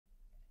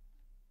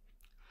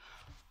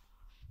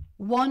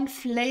One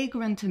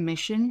flagrant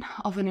omission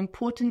of an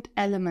important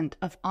element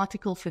of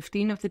Article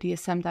 15 of the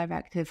DSM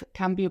Directive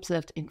can be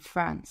observed in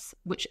France,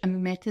 which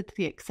omitted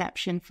the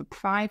exception for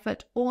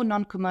private or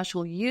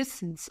non-commercial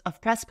uses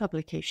of press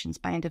publications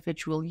by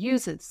individual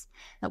users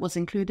that was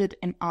included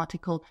in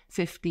Article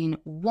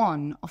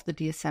 15.1 of the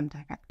DSM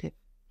Directive.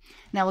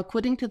 Now,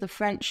 according to the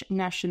French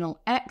national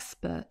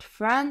expert,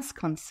 France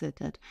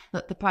considered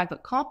that the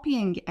private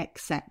copying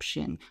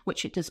exception,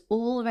 which it has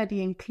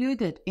already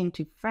included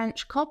into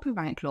French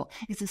copyright law,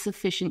 is a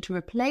sufficient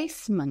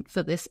replacement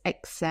for this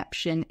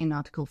exception in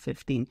Article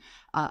 15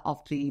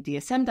 of the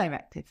DSM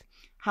Directive.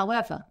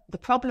 However, the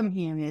problem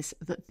here is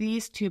that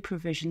these two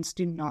provisions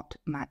do not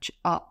match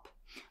up.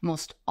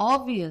 Most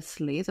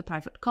obviously, the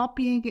private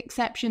copying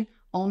exception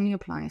only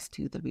applies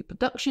to the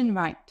reproduction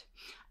right,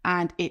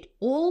 and it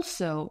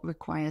also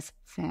requires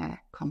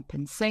fair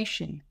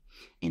compensation.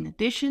 In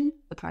addition,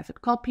 the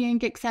private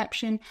copying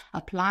exception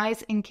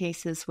applies in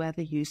cases where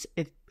the use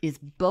is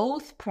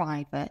both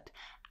private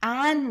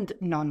and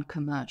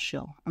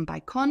non-commercial. And by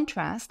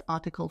contrast,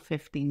 Article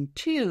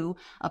 15.2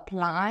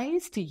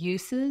 applies to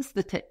uses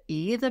that are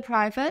either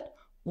private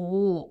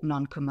or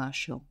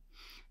non-commercial.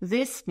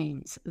 This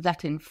means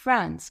that in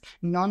France,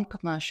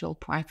 non-commercial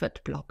private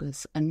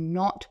bloggers are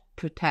not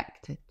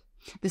protected.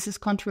 This is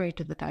contrary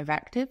to the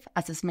directive,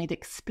 as is made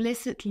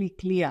explicitly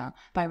clear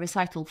by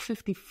recital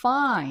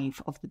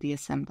 55 of the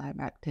DSM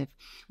Directive,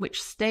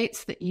 which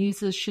states that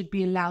users should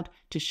be allowed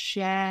to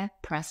share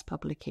press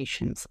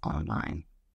publications online.